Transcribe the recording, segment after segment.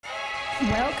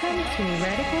Welcome to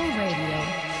Radical Radio.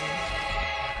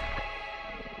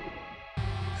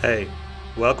 Hey,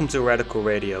 welcome to Radical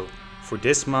Radio. For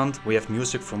this month we have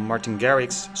music from Martin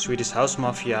Garrix, Swedish House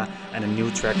Mafia and a new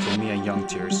track from me and Young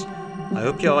Tears. I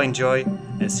hope you all enjoy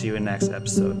and see you in the next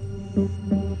episode.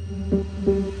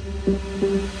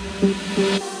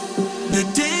 The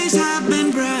days have been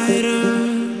brighter.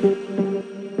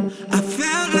 I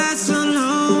felt less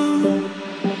alone.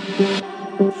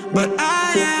 But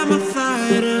I am a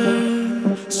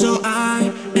fighter, so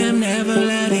I am never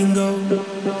letting go.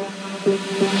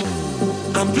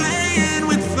 I'm playing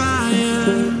with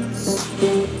fire.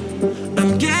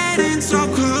 I'm getting so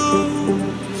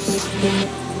close.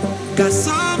 Got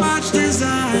so much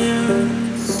desire,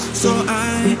 so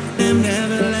I am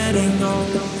never letting go.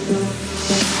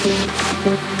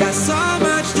 Got so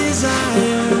much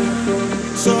desire,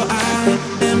 so I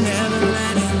am never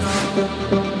letting go.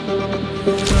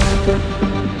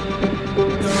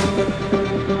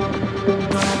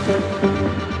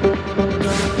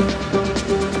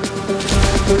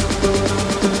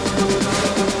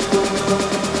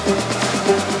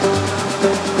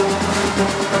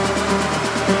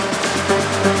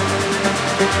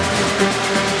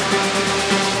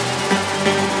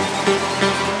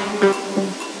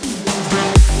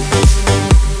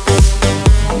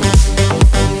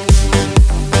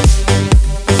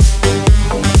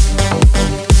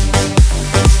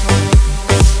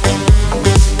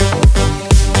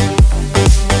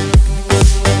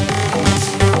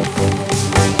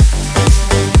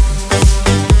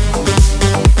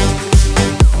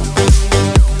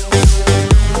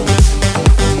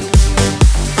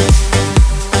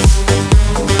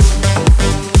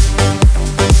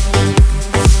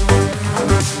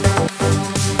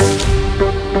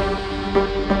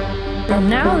 You're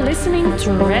now listening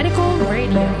to Radical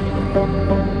Radio.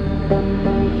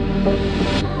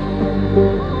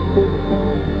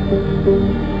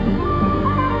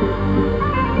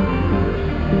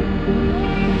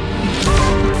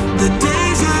 The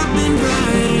days have been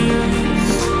brighter.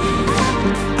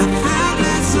 I felt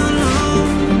less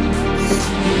alone.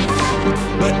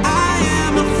 But I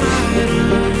am a fighter,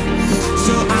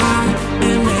 so I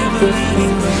am never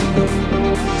letting go.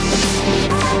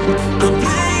 I'm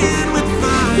playing with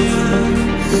fire.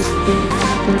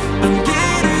 I'm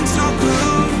getting so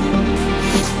close.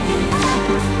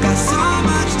 Got so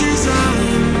much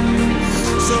desire,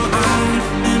 so I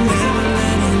am never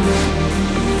letting go.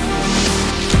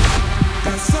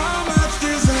 Got so much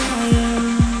desire,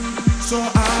 so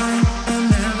I am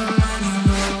never letting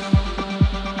go.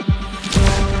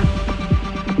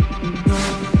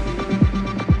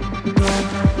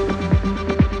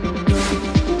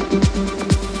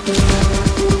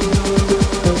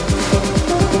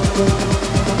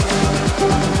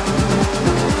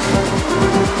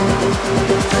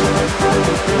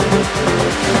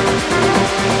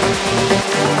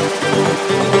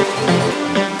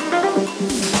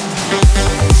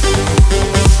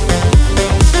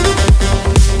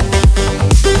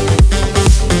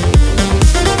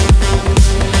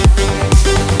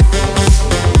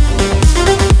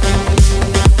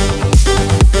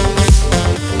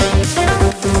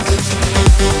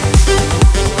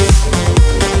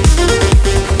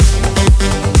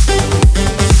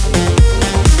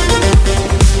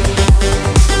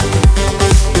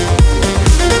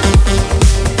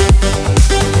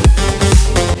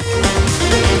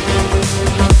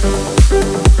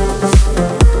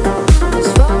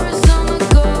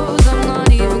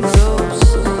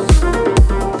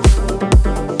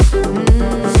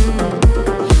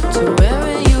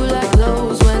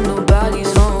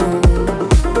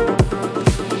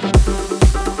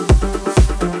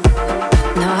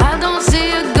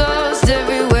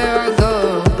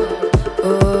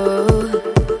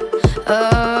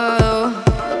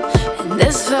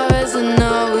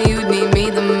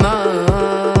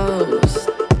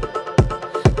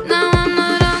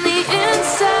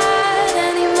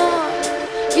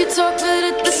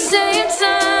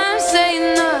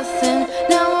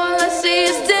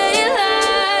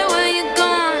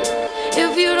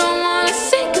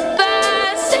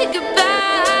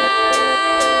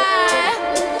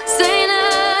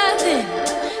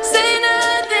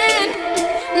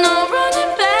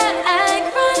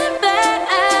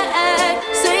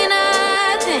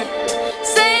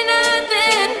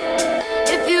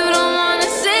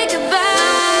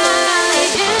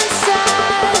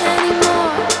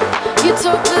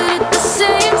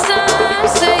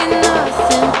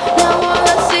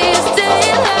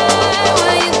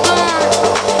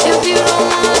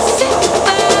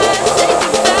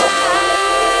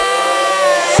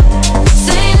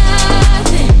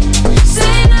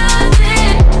 Say nothing.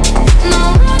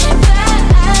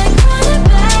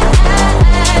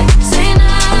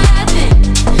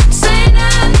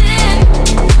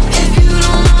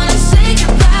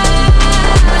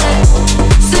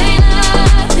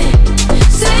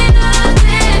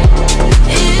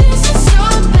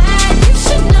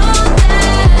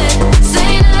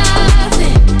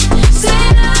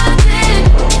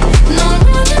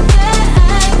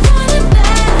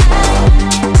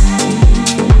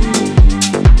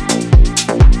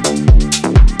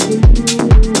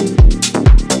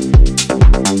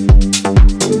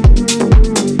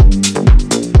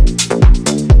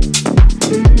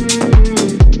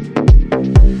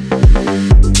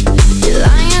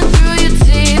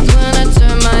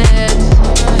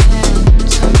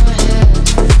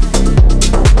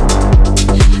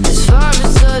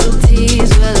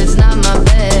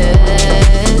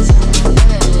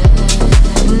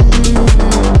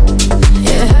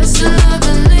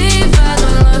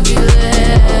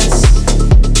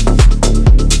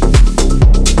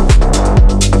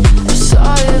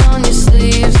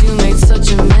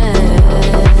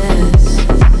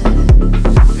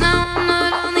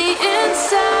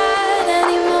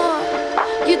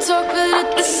 talk, but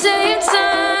at the same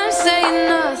time say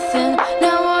nothing.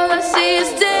 Now all I see is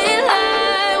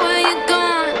daylight when you're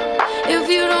gone. If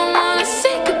you don't wanna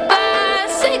say goodbye,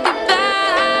 say goodbye.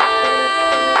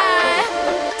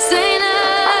 Say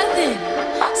nothing,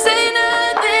 say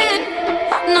nothing.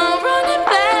 No running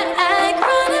back,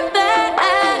 running back.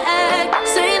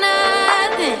 Say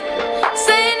nothing,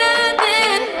 say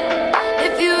nothing.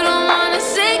 If you don't wanna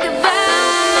say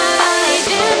goodbye,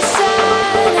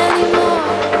 inside anymore.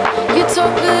 You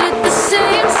talk, but at the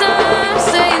same time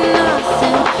say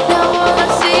nothing. Now all I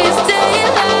see is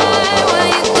daylight when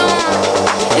you're gone.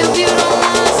 If you don't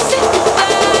wanna say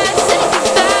goodbye, say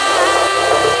goodbye.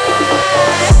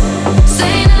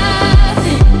 Say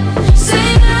nothing, say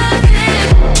nothing.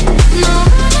 No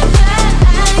running back,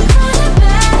 running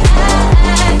back.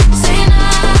 Say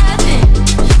nothing,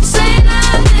 say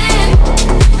nothing.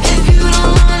 If you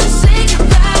don't wanna say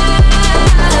goodbye,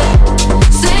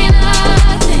 say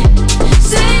nothing,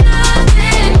 say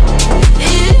nothing.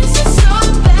 It isn't so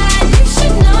bad, you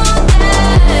should know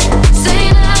that. Say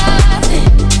nothing,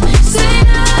 say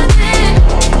nothing.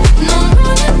 No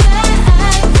running back,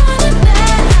 running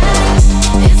back.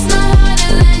 It's not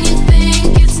harder than you think.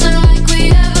 It's not like we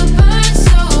ever burned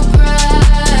so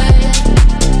bright.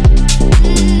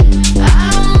 I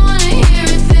don't wanna hear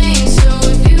a thing. So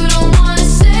if you don't wanna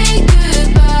say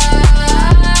goodbye,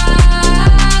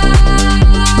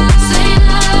 say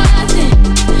nothing,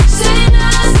 say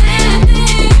nothing.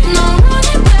 No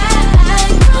running back,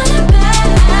 running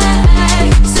back.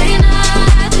 Say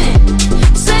nothing,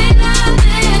 say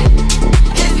nothing.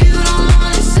 If you don't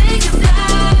wanna say goodbye.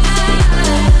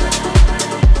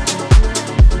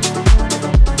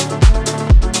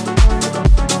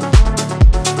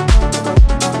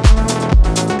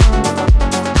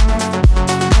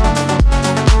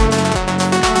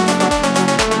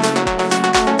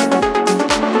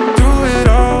 Through it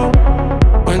all,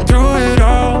 went through it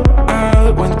all,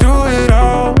 I went through it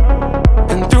all,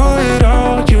 and through it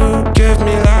all you gave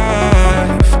me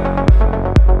life,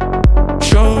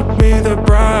 showed me the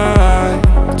bright.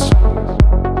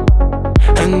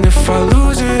 And if I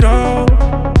lose it all,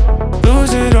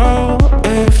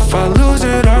 if I lose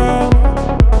it all,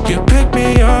 you pick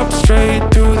me up straight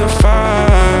through the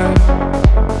fire,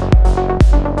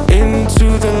 into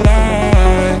the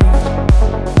light.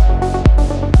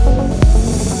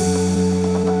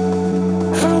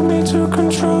 Help me to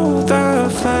control the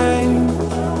flame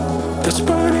that's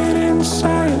burning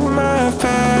inside my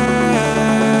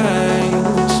veins.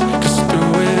 'Cause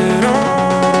through it all,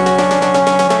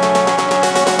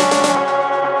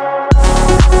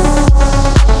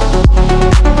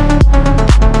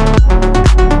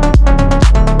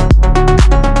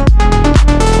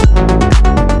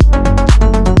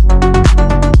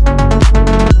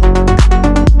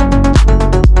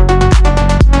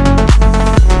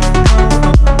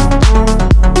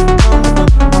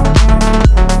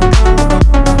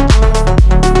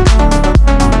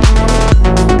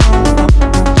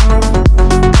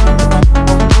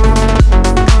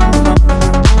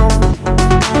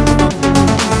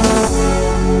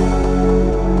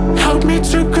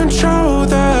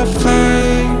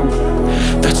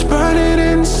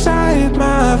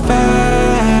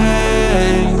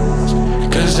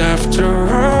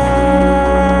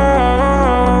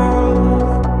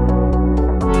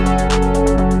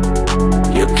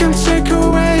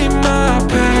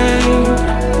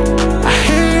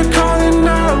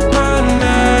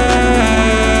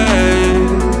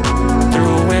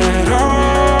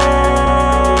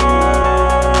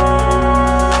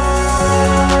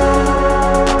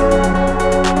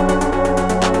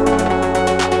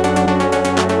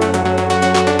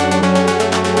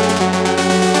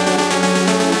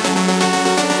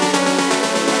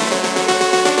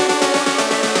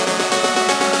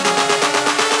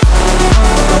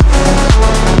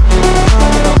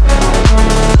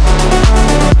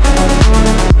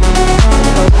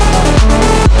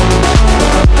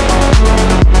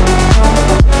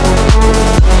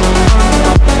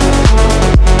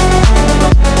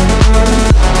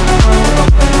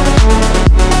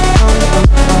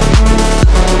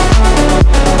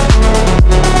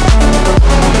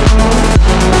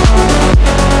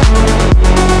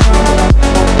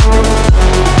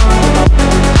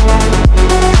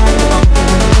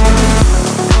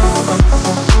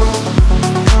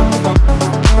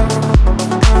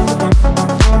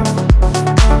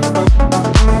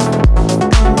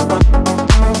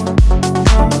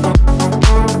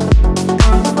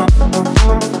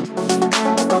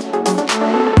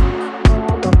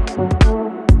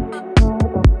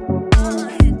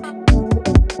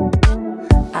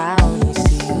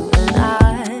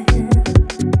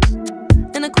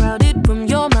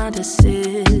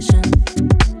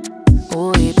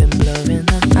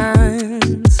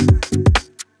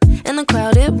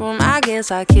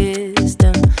 close, I kissed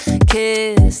him,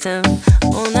 kissed him.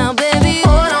 Oh, now baby,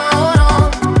 hold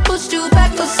on, pushed you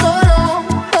back for so long,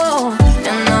 oh,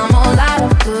 and I'm all out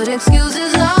of good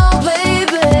excuses now,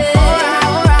 baby.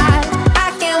 Alright,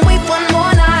 I can't wait one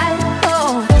more night,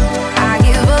 oh, I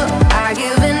give up, I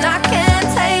give in, I can't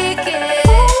take it.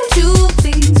 Won't you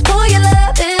please pour your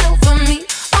love in over me,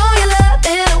 all your love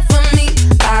in over me,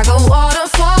 like a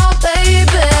waterfall,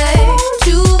 baby. Won't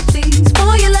you please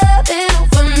pour your love in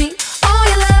over me, all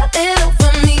your love in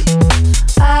over me.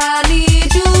 I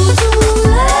need you to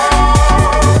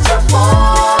let your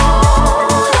waterfall.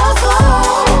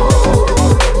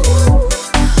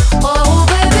 Oh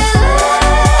baby,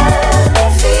 let me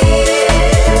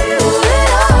feel it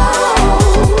all.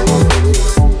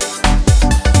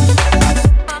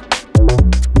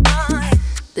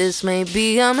 This may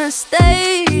be a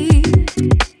mistake,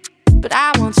 but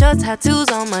I want your tattoos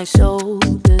on my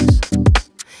shoulders.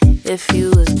 If you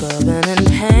was bubbling in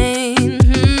pain,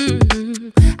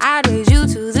 I'd raise you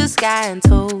to the sky and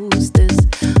toast this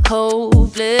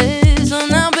hopeless. So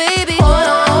now baby,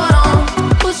 hold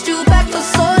on, pushed you back for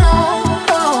so long,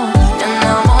 oh, and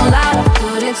I'm all out of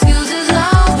good excuses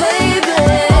now, baby.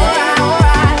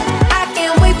 Alright, I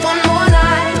can't wait one more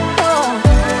night, oh,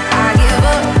 I give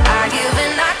up, I give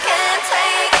in, I can't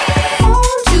take it.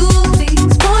 Won't you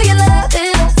please pour your love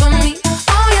in over me,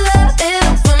 all your love in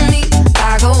over me,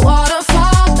 like a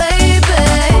waterfall, baby.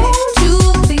 Won't you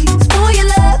please pour your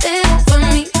love in over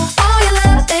me, all your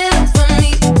love in over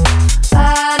me. I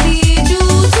need you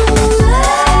to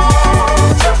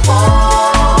let your waterfall.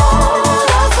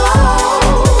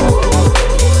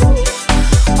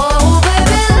 Oh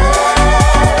baby,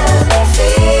 let me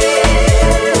feel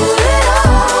it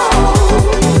all.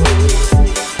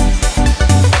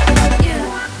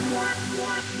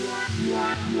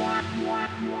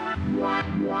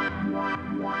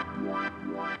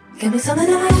 Give me something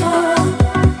to live for,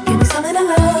 give me something to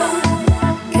love,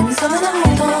 give me something to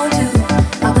hold on to,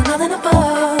 up and nothing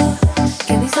above.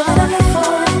 Give me something to live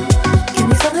for, give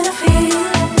me something to feel,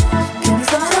 give me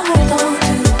something to hold on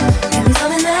to, give me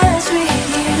something that's real.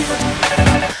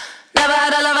 Never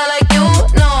had a lover like you,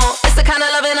 no, it's the kind of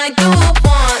loving I do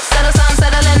want. Settle some,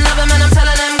 settling up, and I'm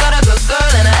telling them, got a good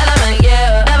girl in the element,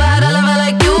 yeah. Never had a lover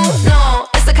like you, no,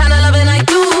 it's the kind of loving I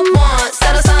do want.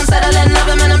 Settle some, settling up,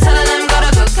 and I'm telling them, got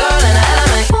a good girl in the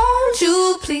element. Won't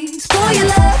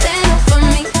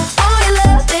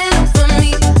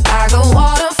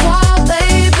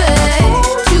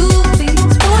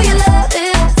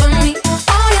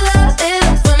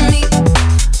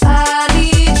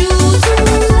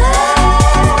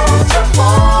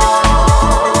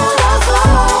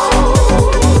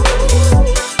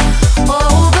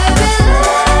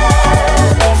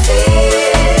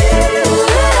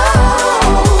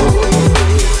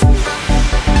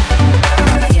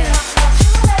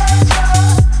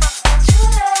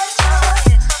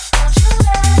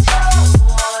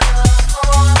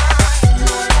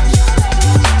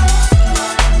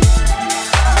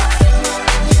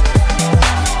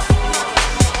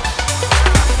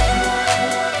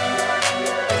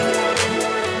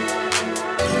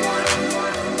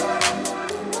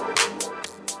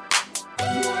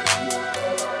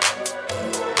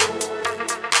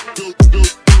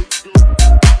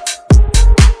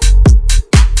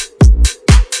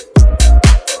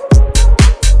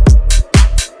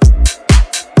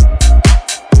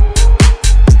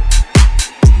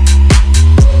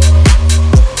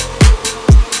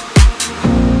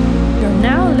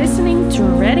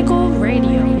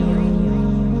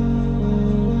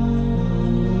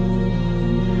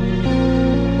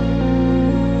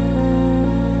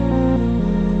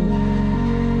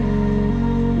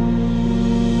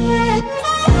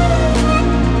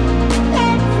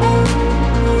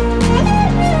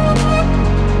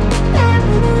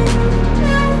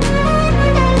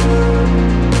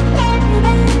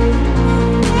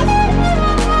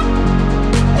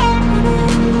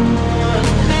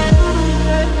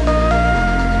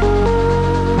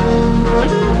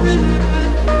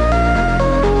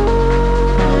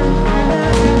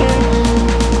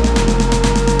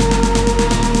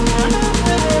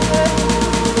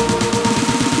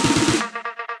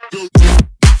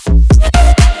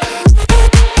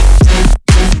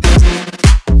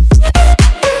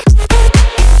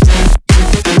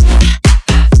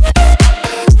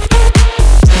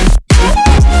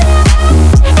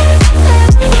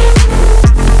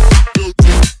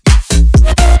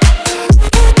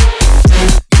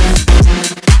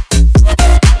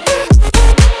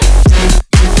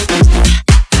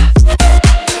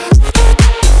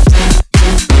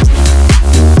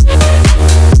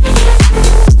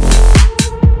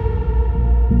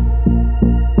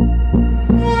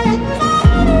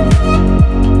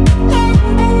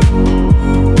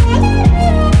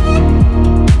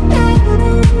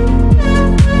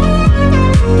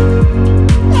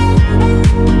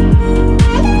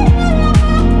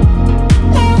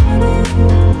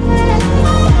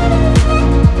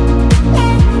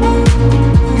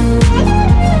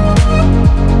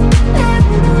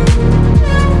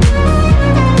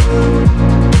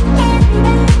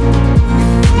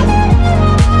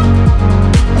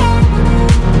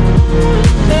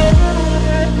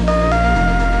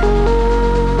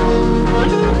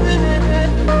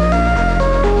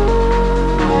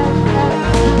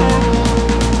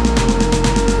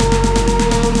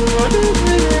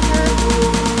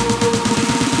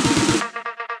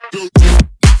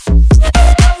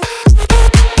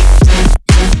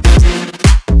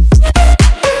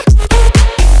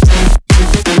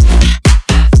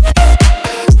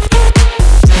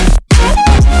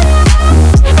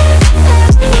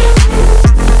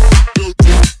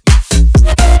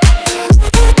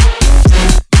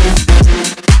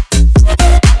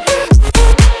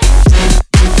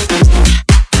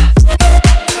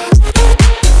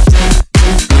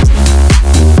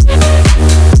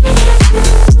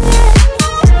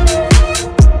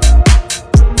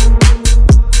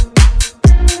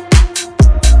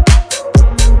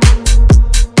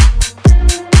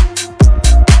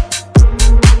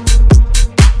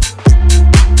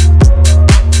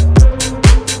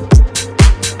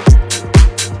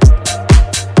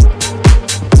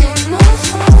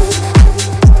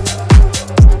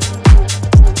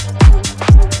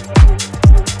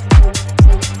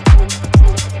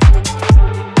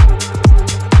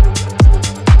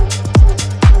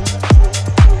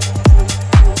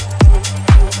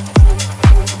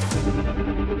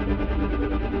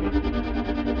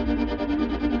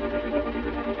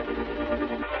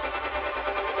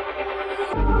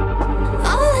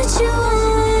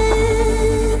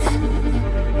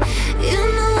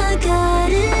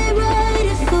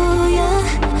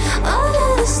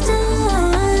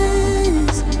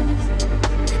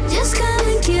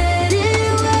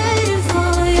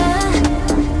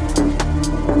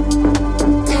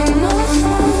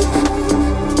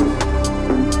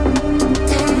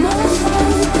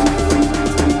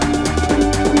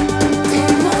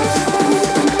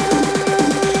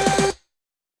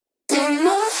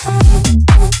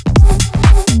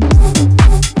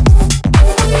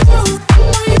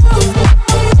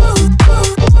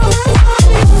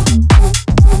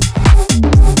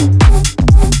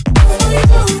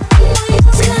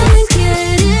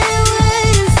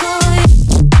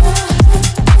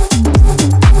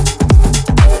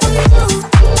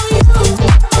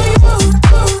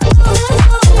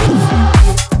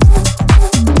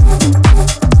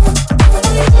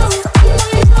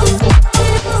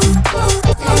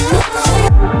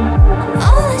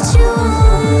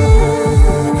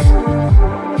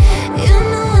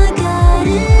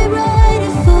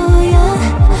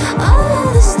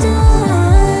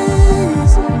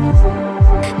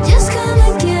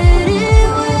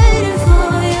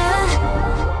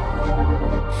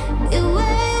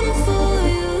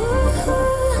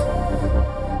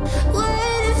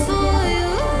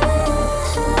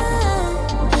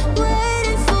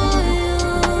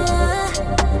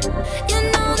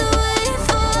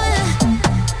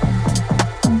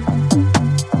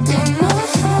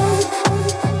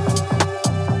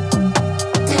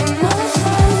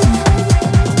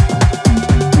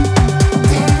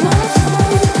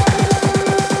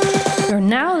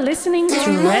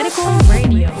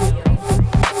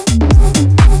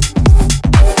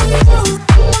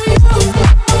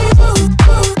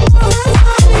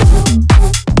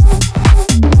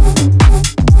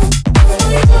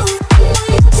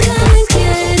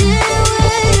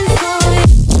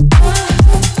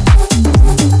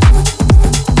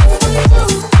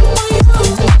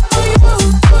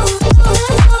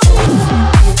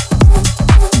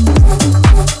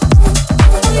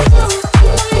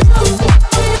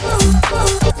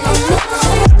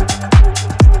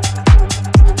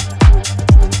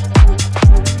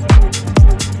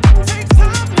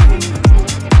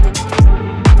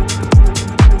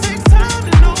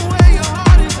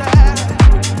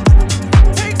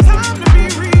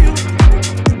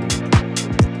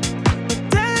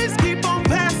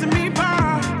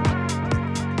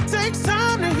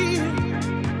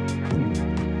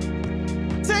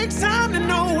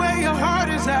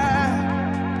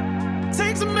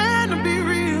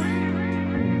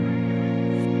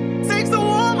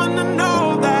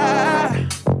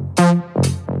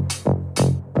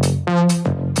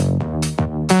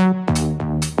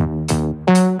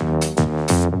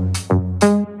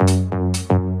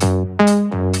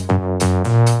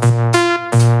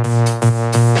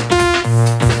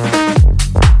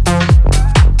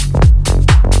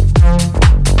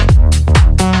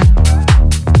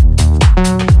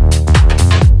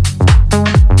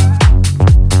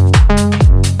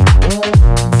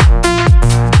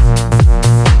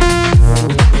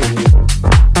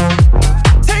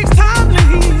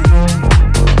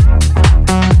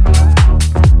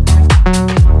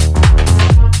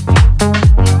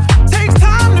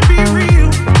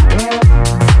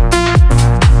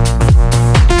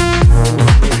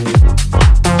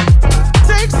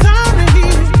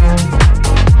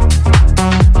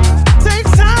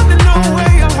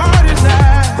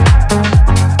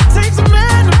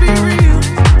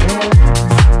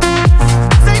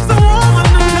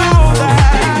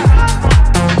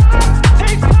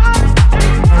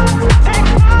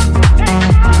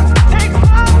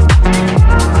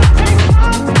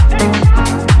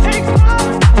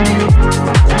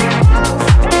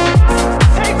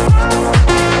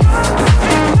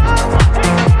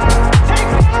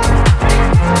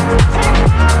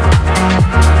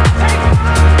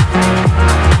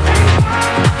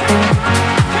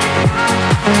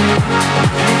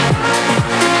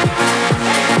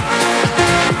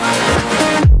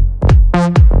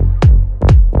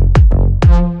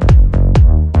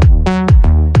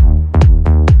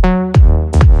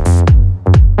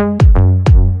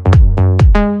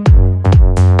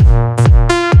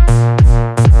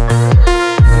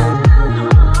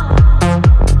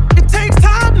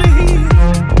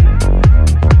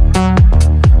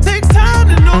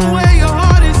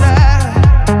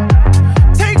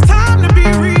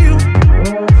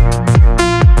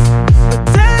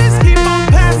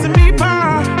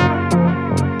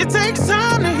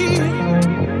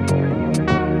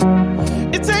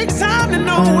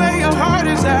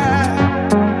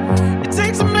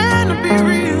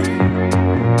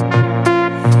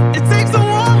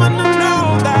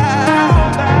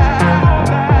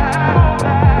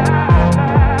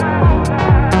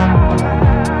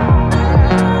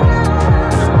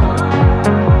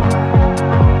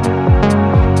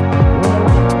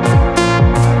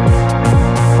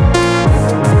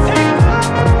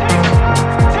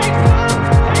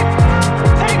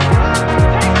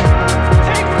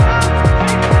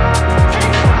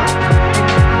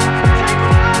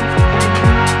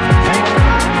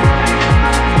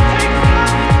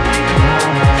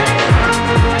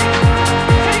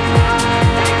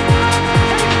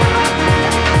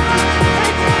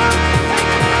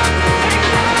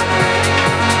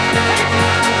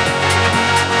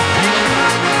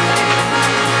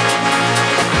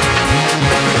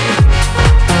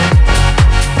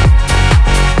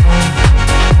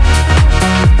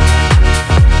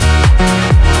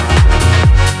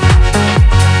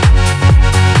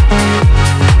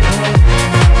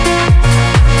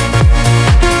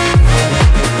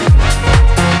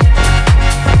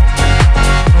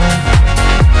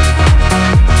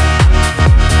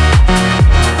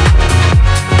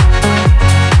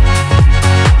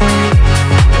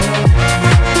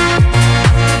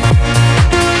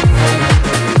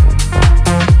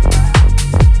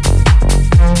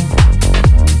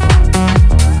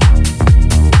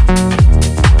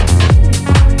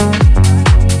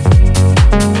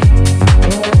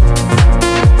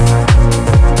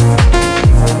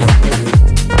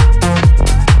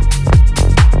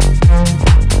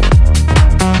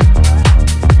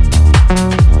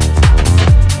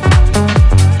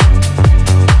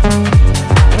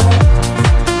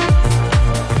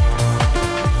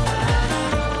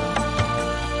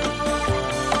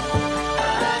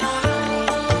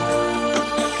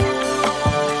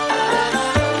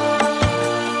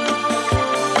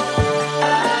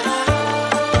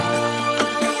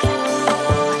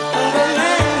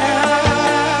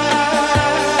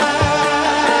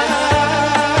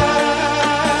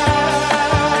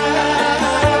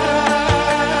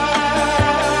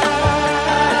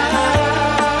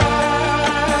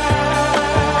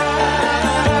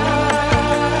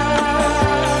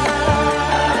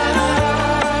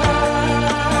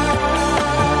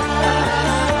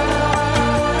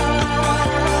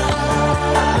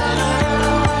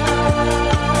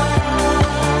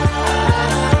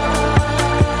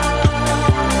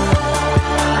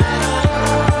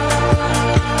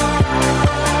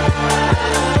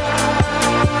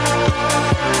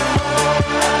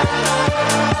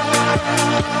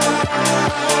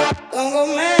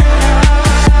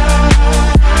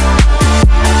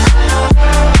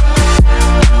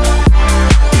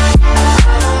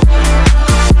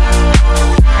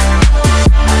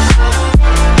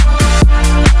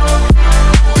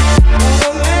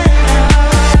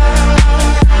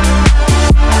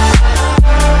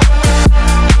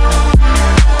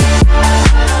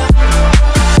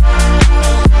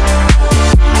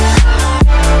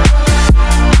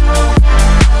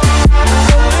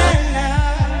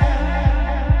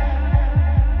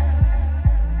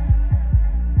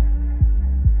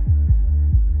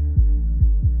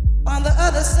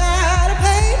other side of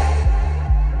pain.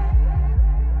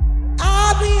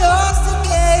 I'll be yours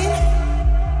again.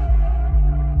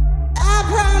 I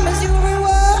promise you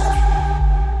reward.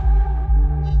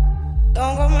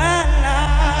 Don't go mad now.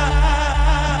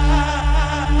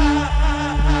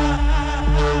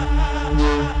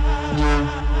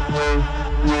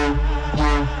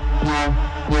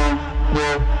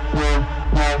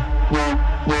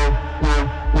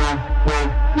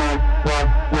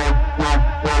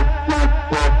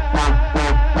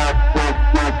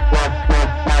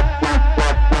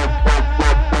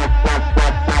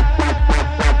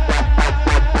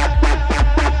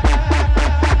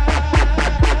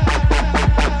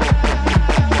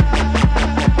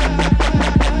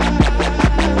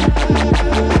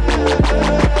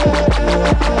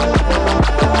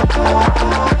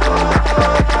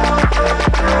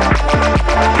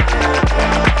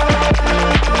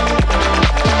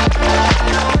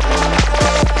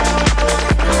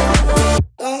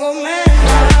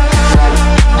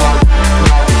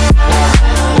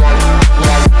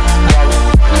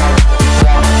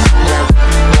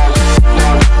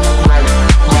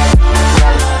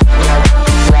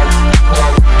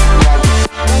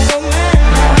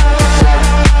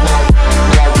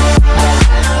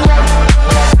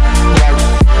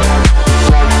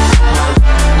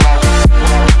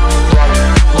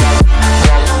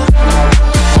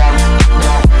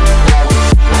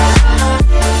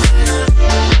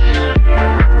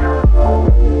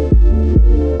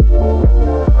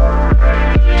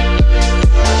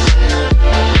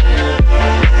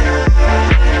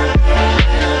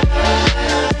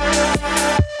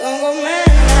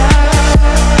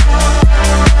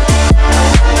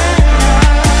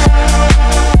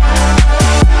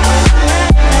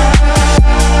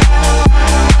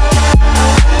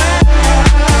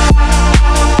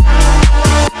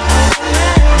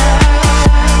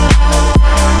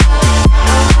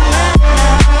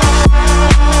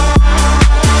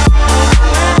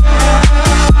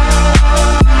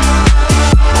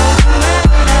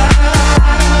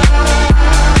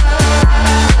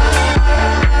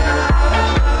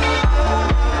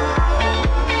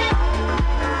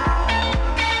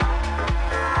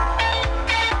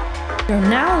 You're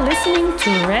now listening to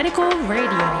Radical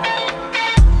Radio.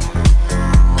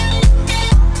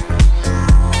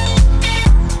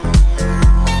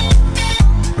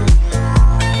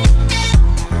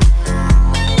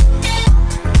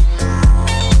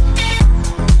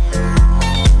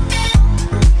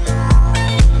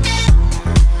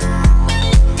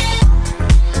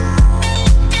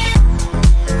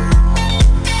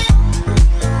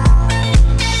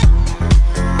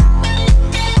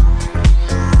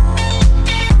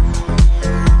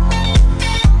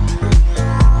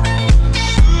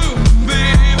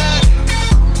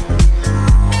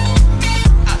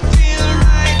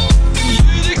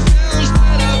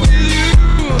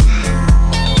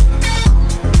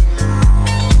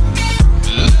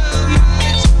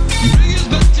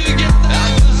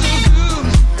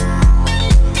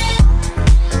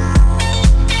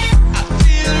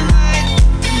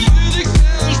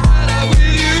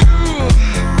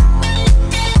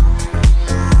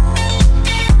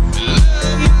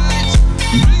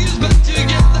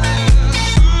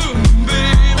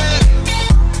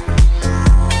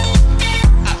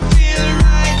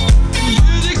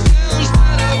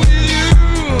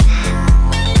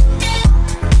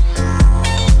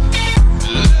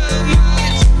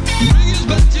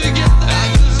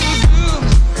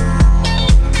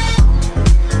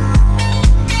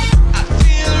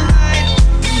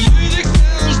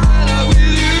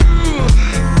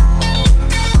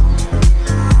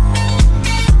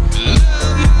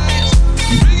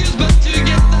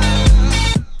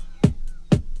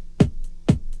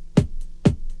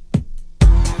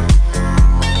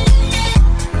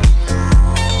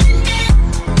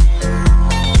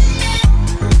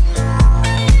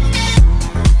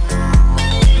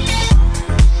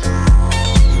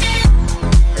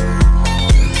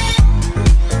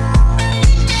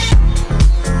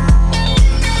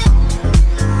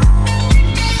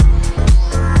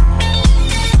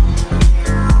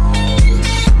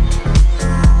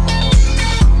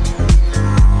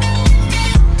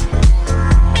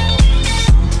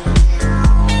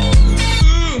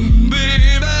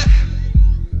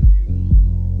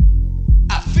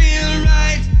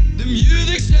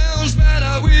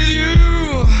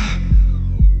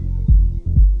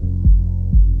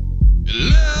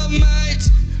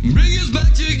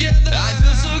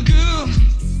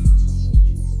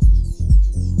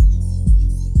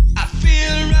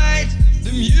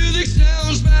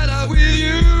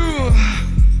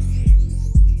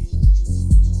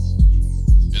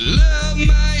 Love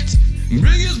my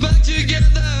bring us back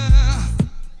together.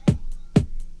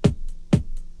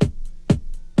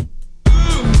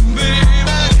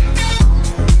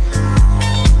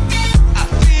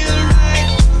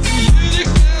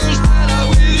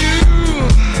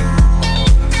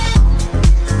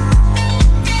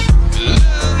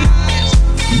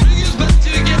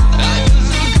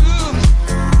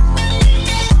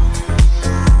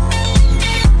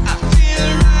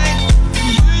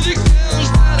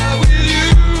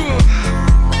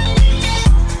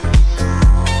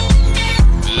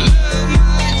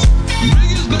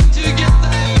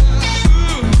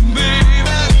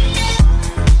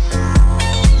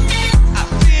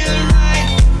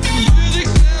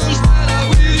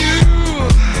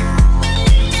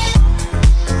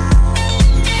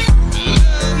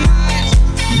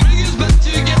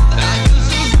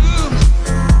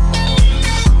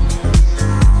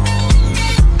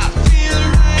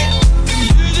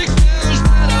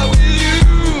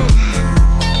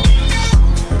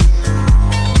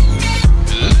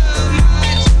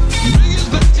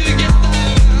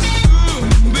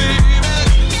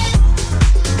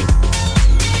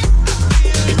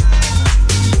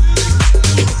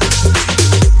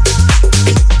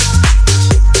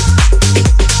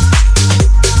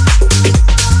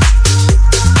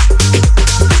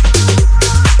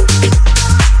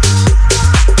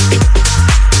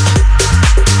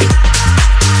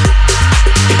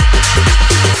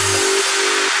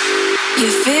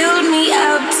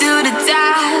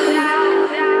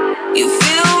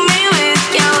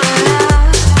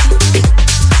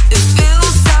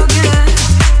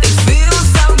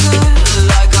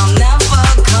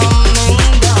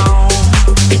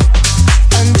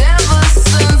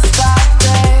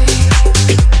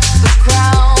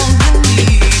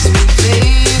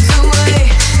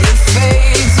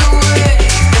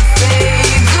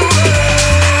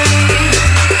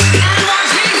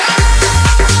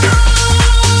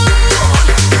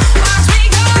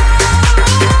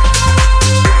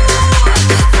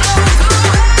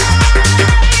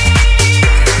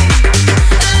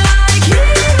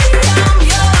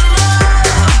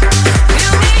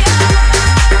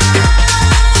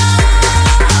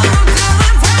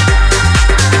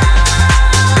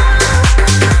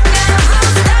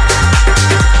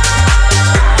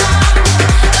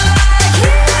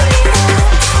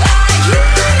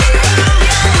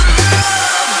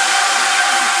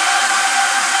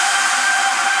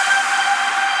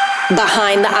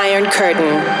 Behind the Iron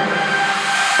Curtain.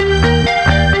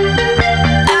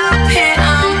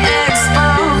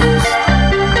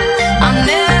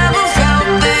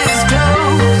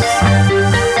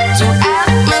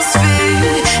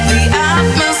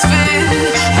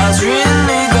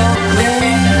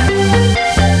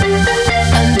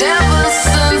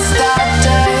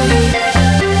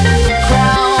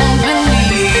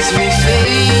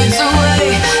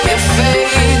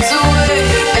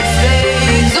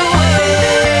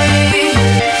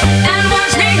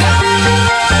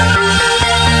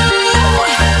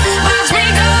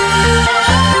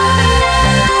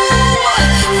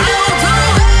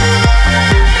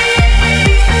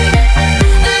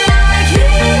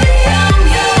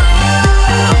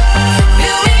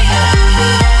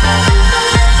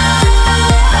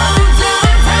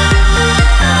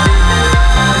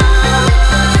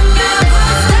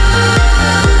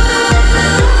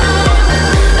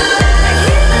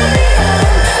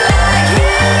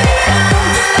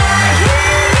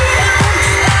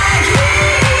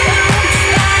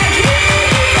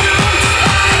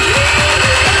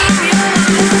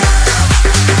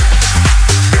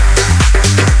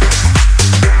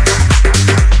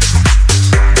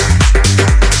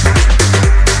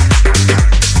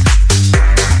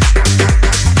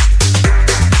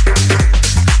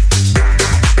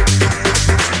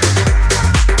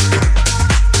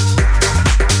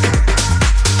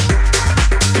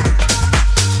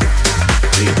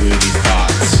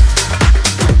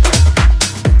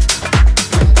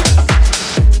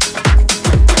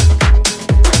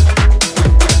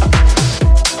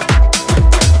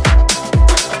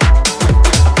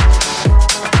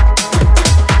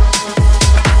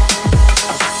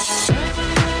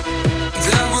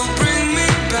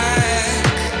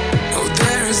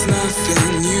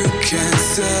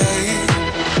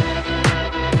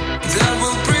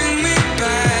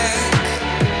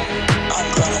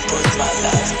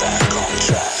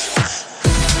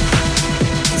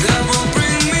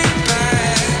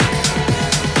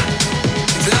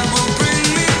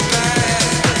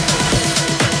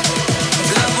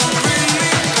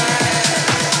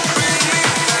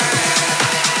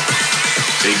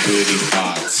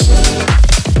 Thoughts.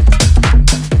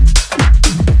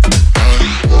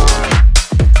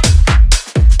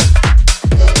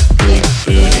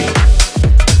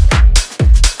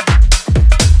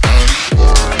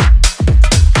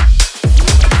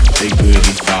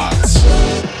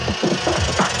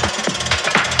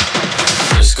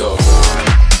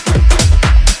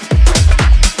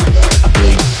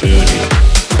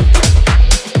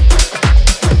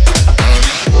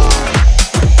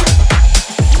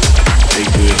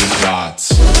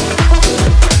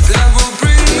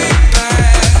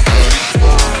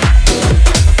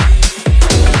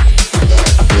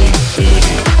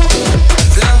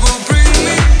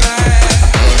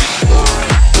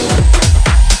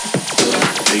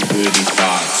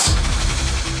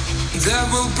 that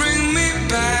will bring me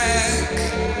back.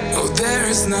 Oh, there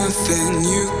is nothing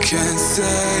you can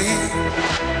say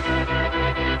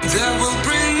that will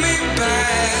bring me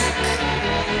back.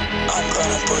 I'm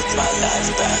gonna put my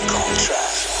life back on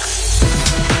track.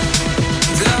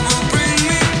 That will bring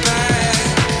me back.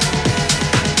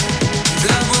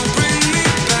 That will bring me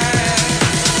back.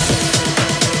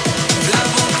 That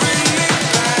will bring me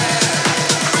back.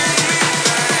 Bring me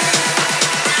back.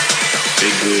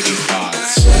 Big booty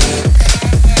thoughts.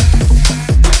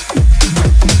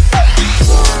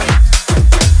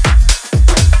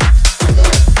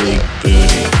 Big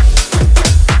booty.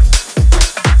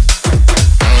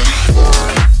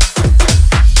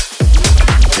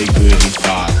 Big booty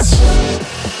thoughts.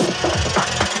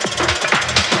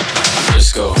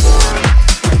 Let's go.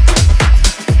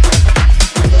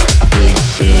 Big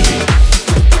booty.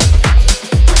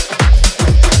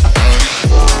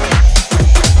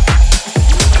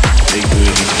 Big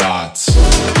booty thoughts.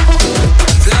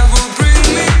 That will bring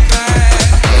me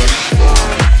back.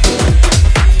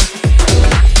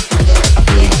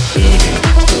 Big booty.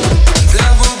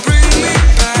 That will bring me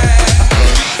back.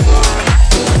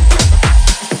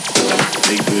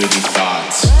 Big booty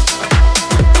thoughts.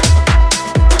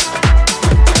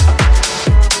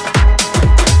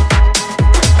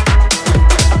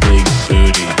 Big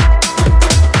booty.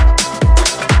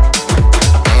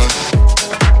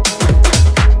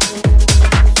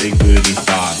 Big booty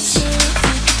thoughts.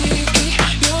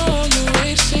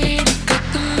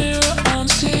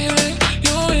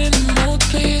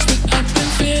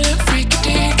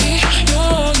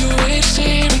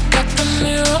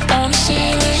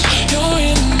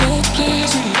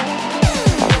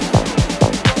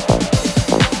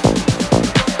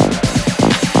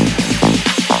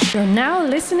 You're now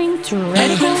listening to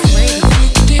Radical Radio.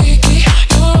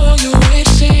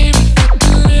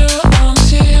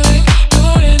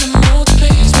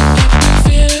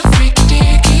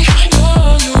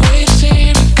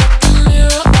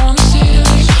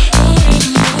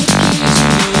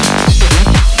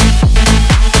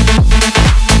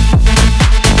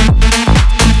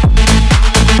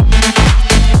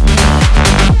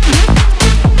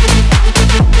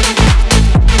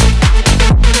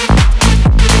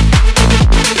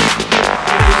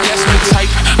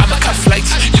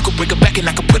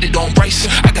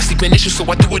 Issues, so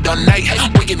I do it all night.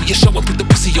 Boy, give me a show and put the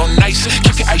pussy on nice.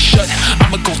 Keep your eyes shut,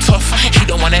 I'ma go tough. He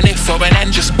don't want an if or an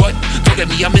and just but. Don't get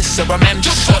me a miss or a man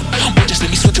just up. Boy, just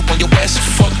let me switch up on your ass,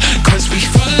 fuck. Cause we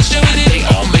first joined it, they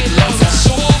all make love.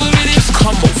 So over with it, just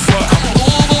come over. I'm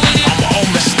over with it, I'm all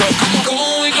messed up. I'm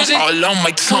going crazy, all on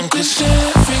my tongue. Cause you're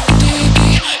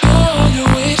on your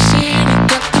way, see me.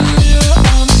 Got the mirror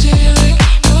on the ceiling.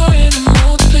 You're in the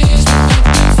mood, please. I've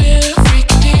been feeling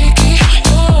freaky dicky.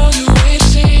 You're on your way,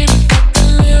 see me.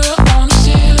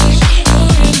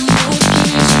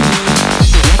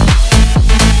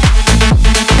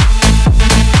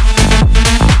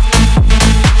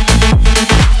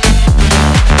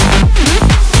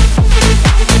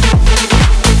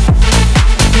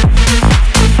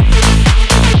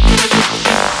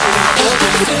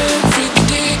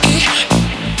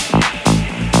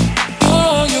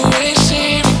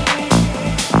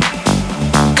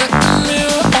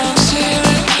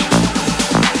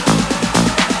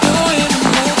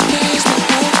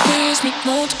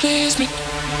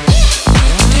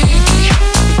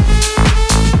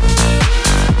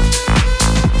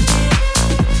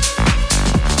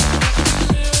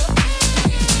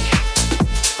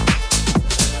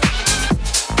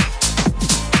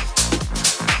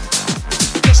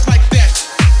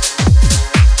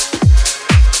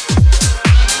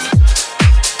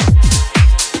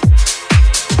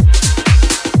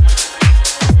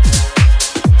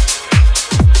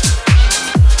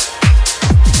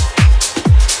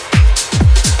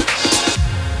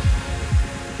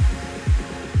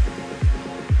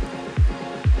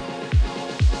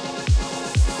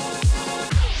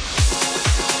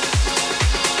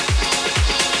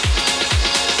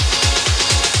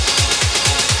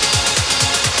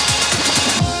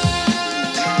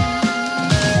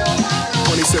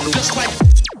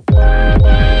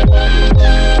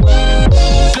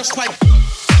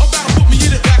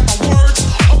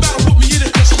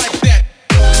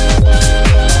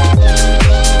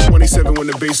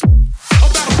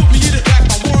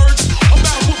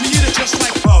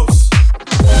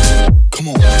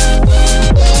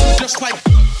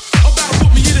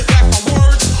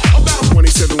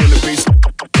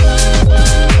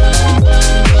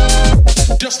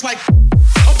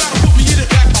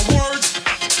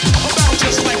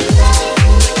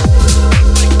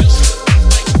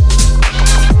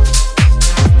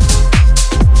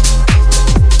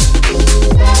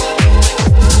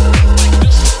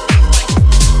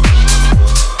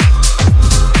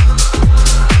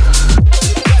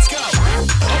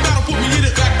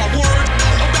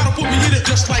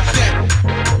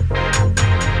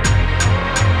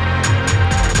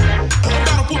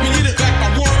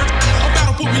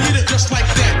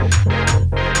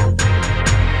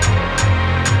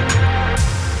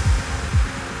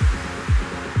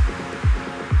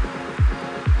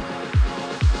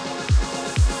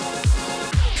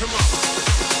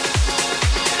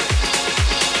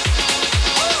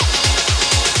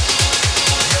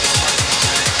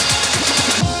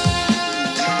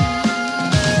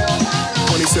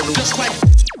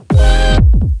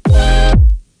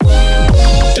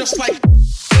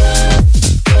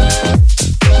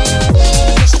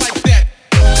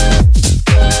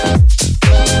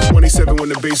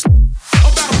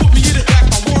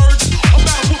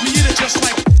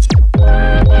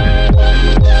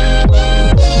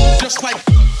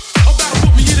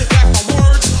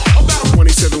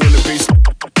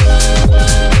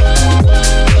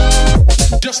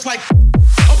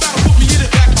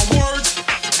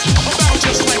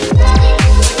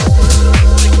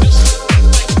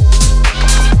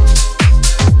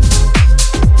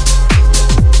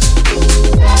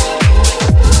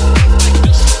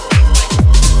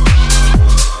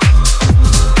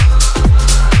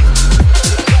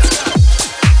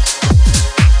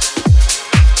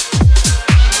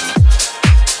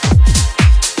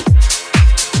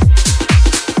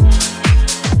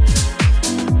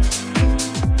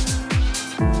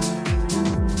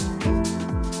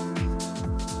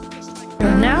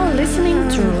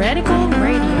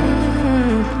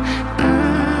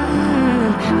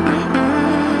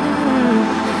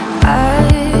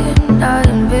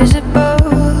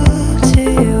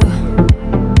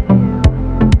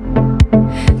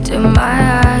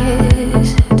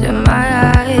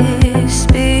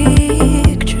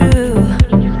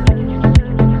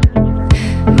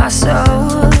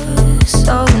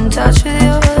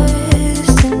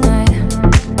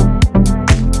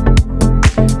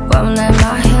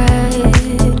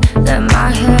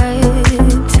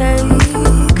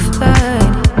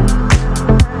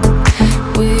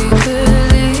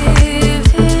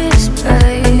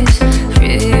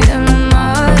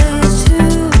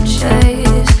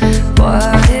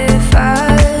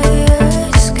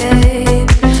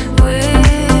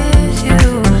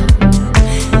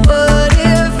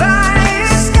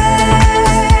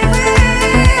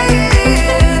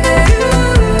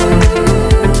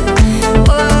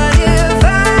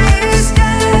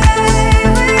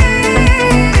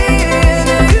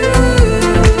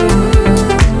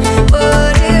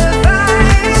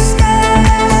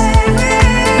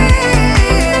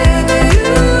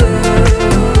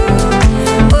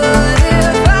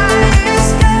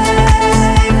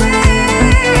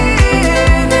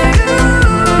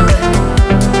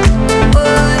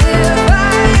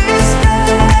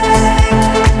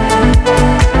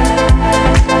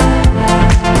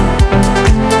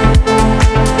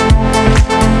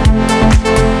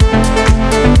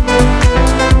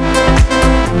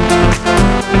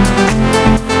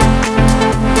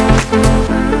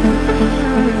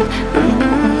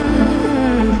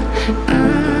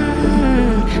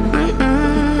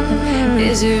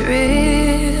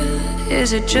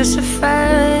 Is it just a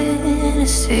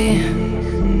fantasy?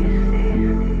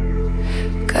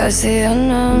 'Cause the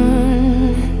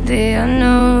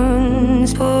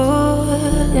unknown's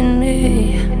pulling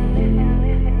me.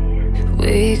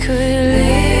 We could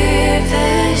leave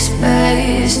this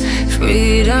place,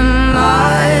 freedom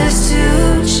ours to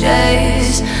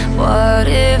chase. What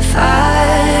if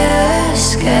I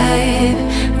escape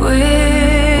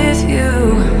with you?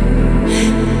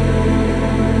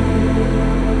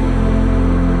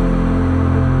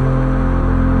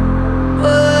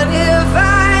 What if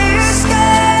I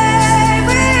escape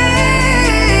with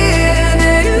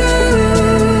you?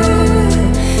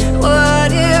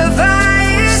 What if I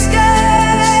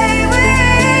escape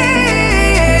with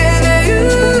you?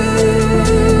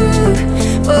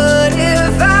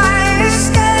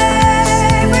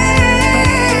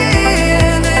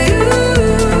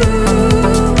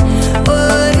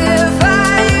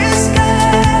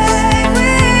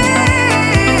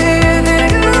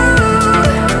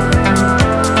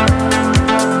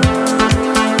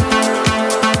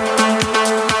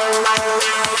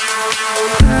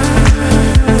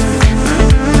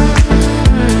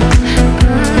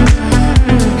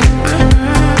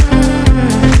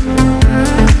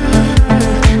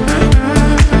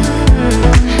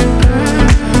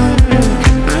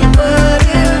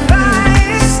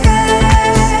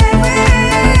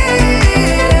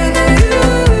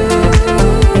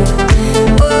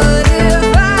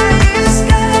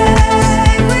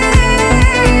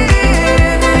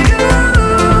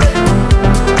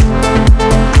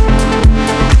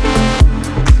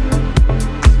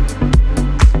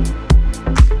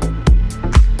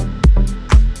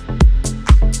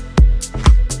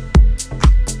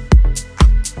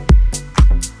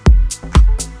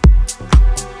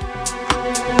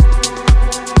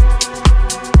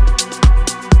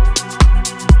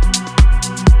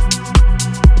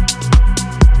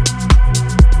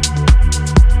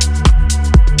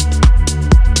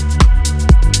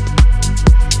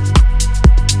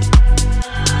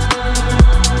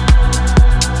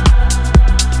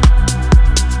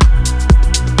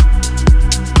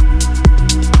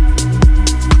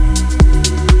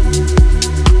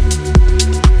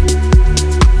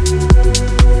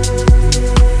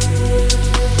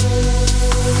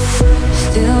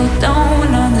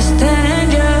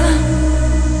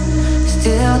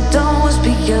 still don't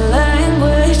speak your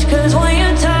language. 'Cause when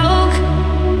you talk,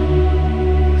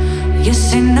 you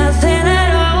say nothing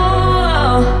at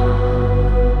all.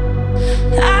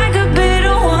 I could be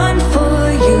the one for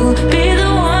you, be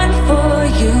the one for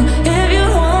you if you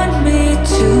want me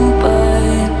to,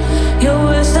 but your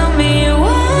words tell me you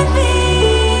want me.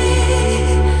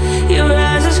 Your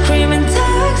eyes are screaming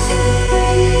toxic.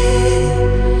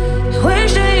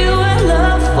 Wish that you had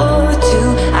love for two.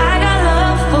 I got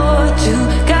love for two,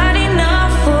 got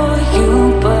enough for you,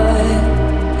 but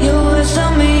your words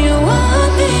tell me you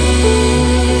want me.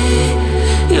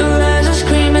 Your eyes are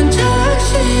screaming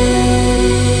toxic.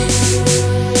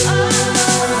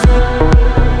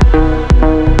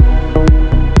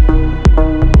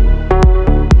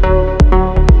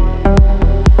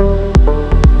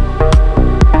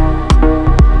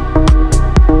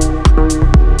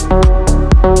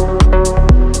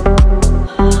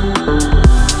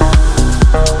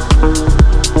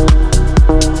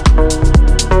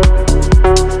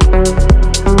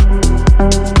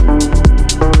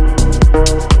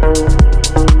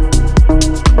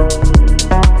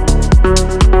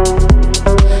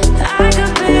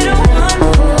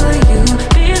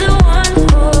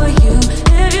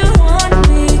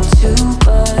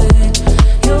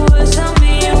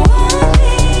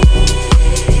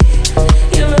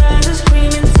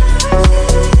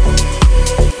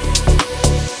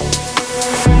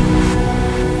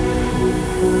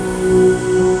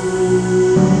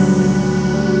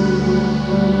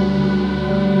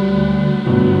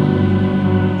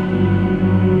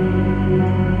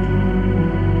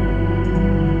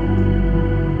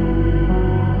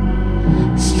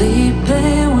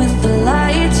 Sleeping with the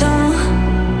lights on,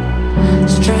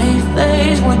 straight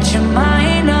face with your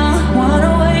mind on,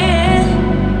 wanna win,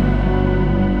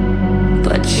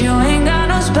 but you ain't got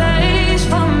no space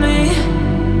for me.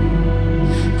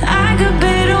 I could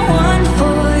be the one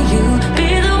for you, be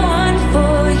the one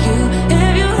for you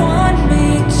if you want me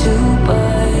to,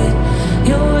 but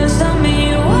your words tell me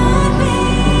you want me.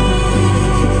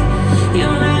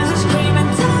 Your eyes are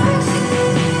screaming toxic.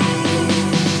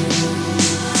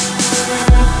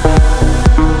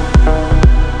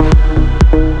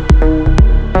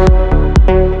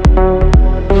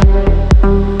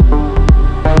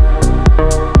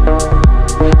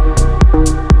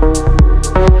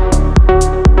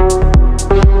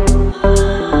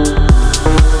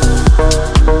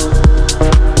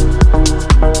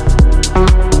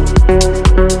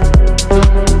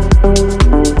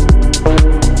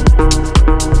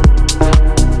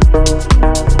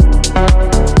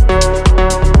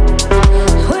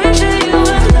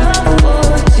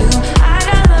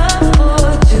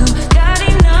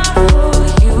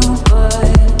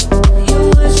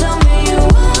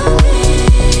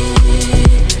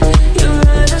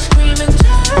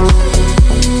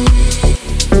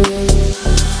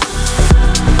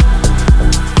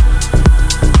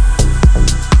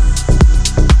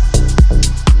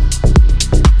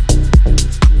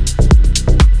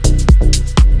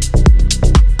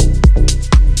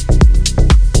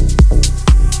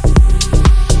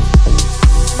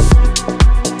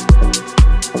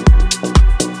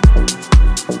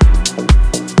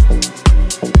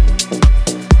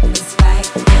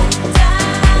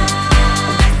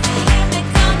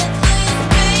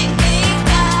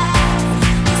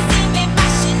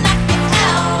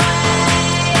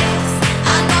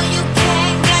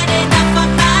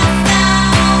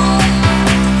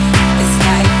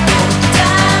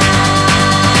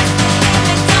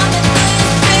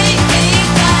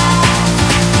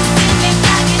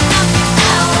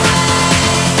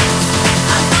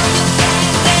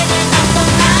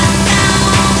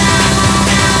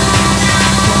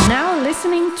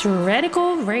 To Radical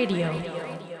Radio.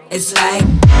 It's like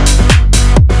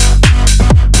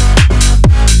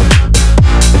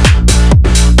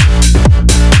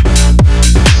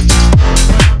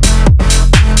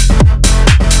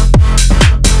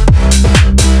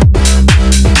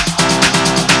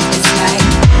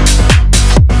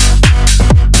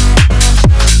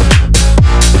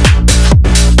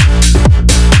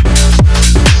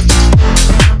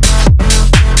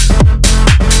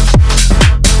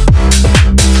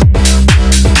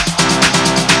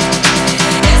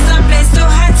some place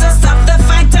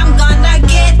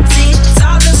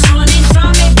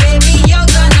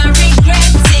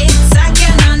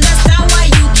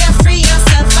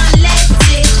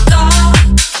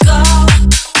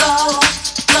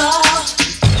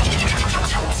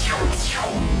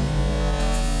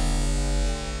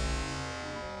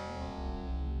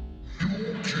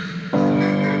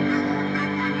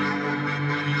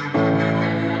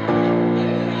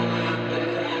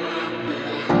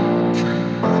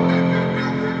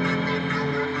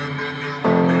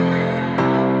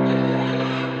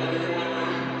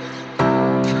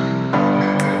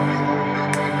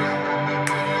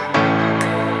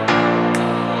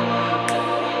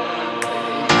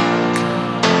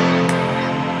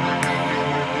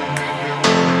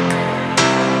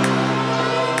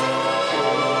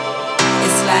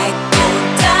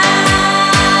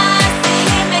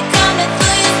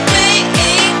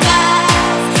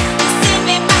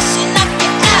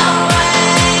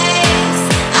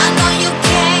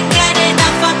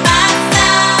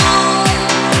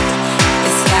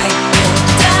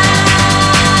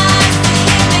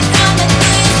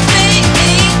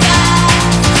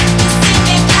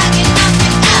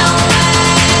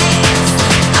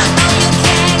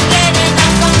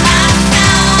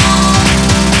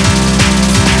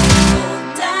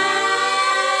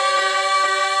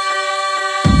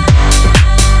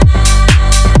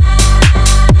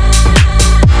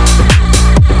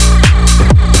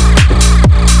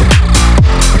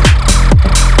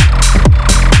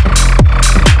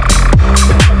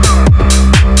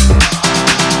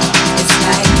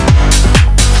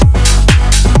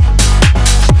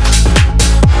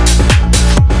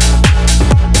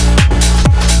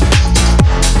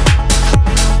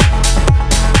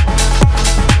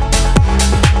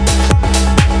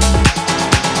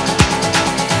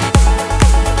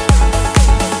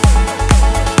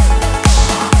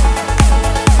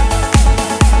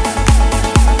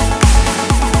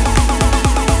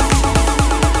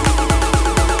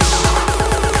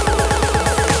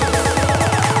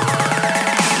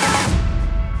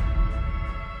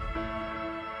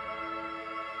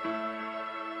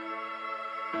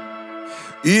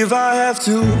If I have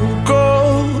to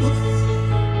go,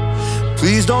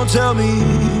 please don't tell me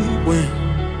when.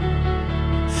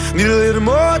 Need a little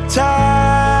more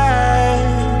time.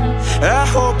 I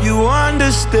hope you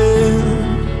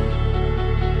understand.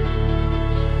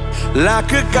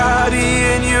 Like a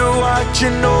guardian, you're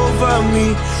watching over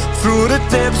me through the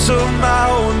depths of my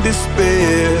own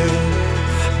despair.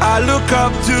 I look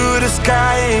up to the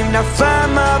sky and I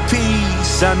find my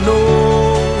peace. I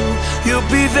know you'll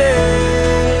be there.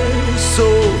 So,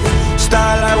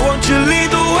 starlight, won't you lead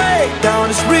the way down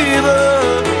this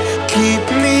river? Keep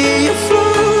me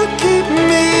afloat, keep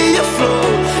me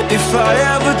afloat. If I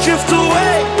ever drift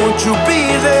away, won't you be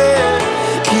there?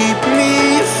 Keep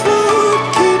me afloat,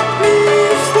 keep me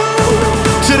afloat.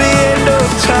 To the end of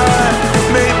time,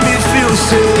 make me feel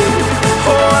safe.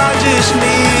 Oh, I just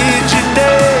need you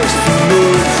next to me.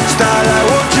 Starlight,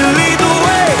 won't you lead the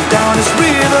way down this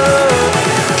river?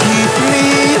 Keep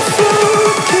me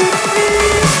afloat, keep me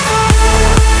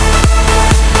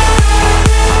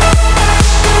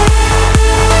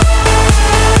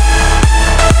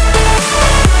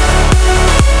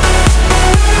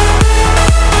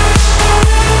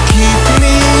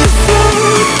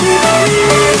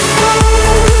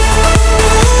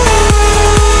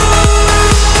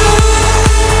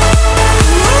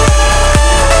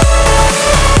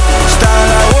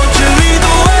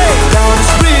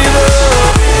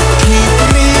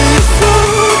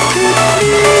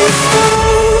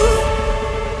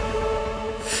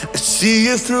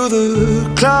through the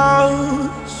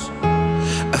clouds.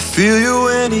 I feel you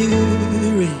when it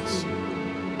rains.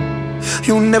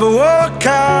 You'll never walk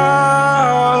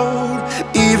out,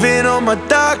 even on my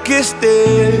darkest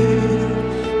days.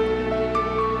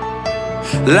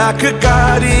 Like a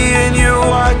guardian, you're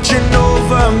watching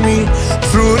over me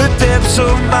through the depths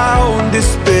of my own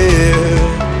despair.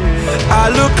 I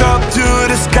look up to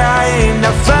the sky and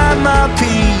I find my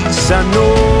peace. I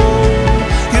know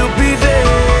you'll be there.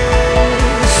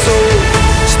 So,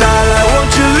 starlight,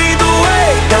 won't you lead the way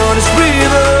down this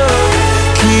river?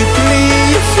 Keep me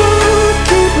afloat,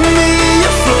 keep me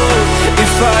afloat.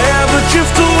 If I ever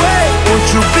drift away, won't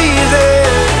you be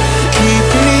there? Keep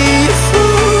me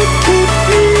afloat, keep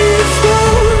me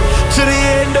afloat. To the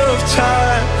end of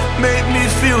time, make me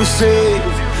feel safe.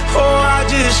 Oh, I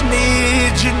just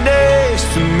need you next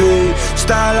to me.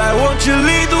 Starlight, won't you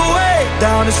lead the way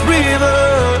down this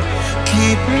river?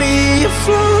 Keep me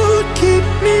afloat, keep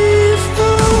me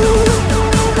afloat.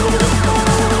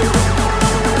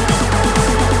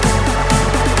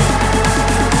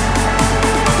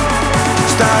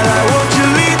 Starlight,